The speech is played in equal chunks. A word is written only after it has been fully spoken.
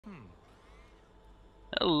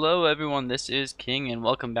Hello everyone, this is King and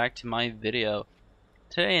welcome back to my video.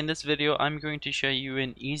 Today in this video I'm going to show you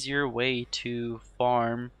an easier way to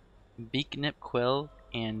farm Beaknib Quill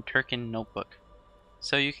and Tirkin Notebook.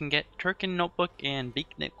 So you can get Tirkin Notebook and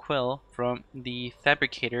Beaknib Quill from the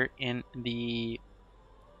Fabricator in the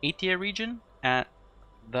Aetia Region at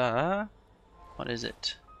the... what is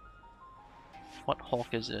it? What Hulk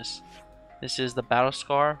is this? This is the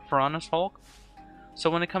Battlescar Ferronis Hulk. So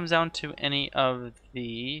when it comes down to any of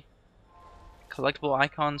the collectible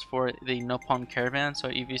icons for the Nopon Caravan, so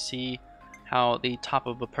if you see how the top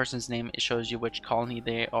of a person's name, it shows you which colony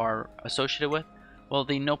they are associated with. Well,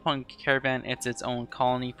 the Nopon Caravan, it's its own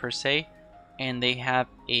colony per se, and they have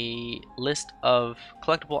a list of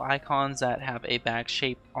collectible icons that have a bag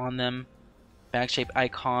shape on them. Bag shape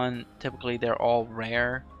icon, typically they're all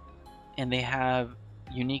rare, and they have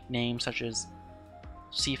unique names such as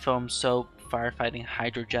Seafoam Soap, Firefighting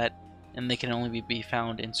Hydrojet, and they can only be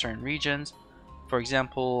found in certain regions. For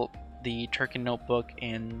example, the Tirkin Notebook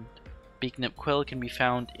and Beaknib Quill can be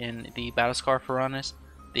found in the Battlescar Ferronis.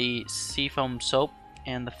 The Seafoam Soap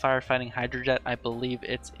and the Firefighting Hydrojet, I believe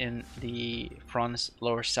it's in the Ferronis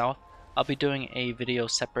Lower South. I'll be doing a video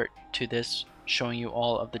separate to this showing you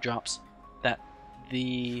all of the drops that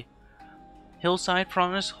the Hillside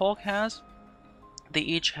Ferronis Hulk has. They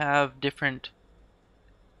each have different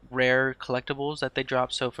rare collectibles that they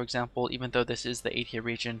drop. So for example, even though this is the Aetia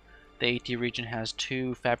region, the Aetia region has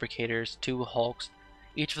two Fabricators, two Hulks.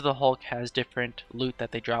 Each of the Hulk has different loot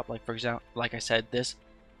that they drop. Like for example, like I said, the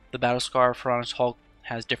Battlescar Ferronis Hulk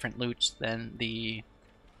has different loots than the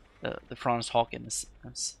Ferronis Hulk in the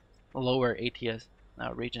lower Aetia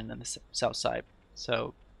region in the south side.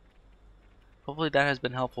 So hopefully that has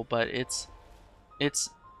been helpful, but it's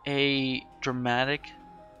a dramatic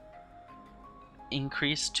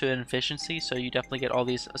increase to an efficiency, so you definitely get all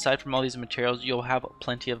these. Aside from all these materials, you'll have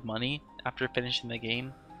plenty of money after finishing the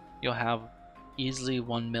game. You'll have easily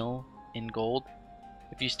 1 mil in gold.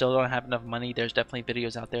 If you still don't have enough money, there's definitely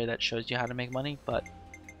videos out there that shows you how to make money, but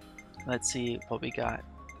let's see what we got.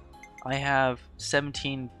 I have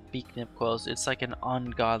 17 Beaknib Quills. It's like an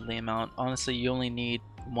ungodly amount. Honestly, you only need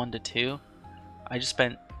 1 to 2. I just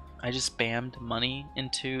spammed money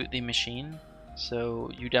into the machine, so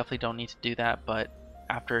you definitely don't need to do that, but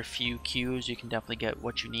after a few queues you can definitely get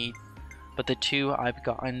what you need. But the two I've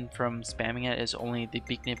gotten from spamming it is only the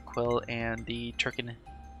Beaknib Quill and the Tirkin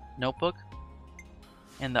Notebook,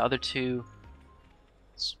 and the other two,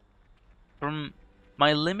 from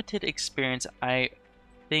my limited experience, I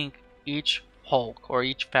think each Hulk or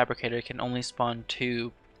each Fabricator can only spawn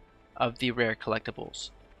 2 of the rare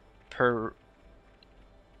collectibles per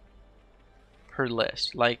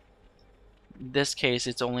list. Like in this case,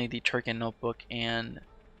 it's only the Tirkin Notebook and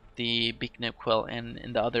the Beaknib Quill, and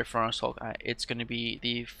in the other Ferronis Hulk, it's going to be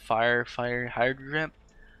the Firefighter Hydrojet,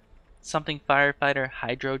 something Firefighter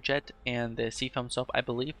Hydrojet, and the Seafoam Soap, I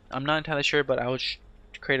believe. I'm not entirely sure, but I will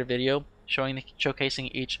create a video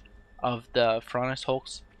showcasing each of the Ferronis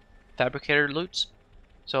Hulk's Fabricator loots.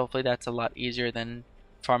 So hopefully that's a lot easier than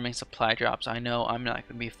farming supply drops. I know I'm not going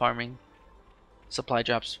to be farming supply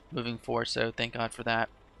drops moving forward, so thank God for that.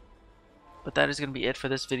 But that is going to be it for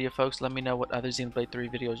this video, folks. Let me know what other Xenoblade 3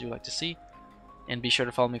 videos you'd like to see, and be sure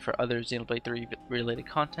to follow me for other Xenoblade 3 related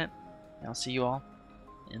content, and I'll see you all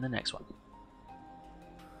in the next one.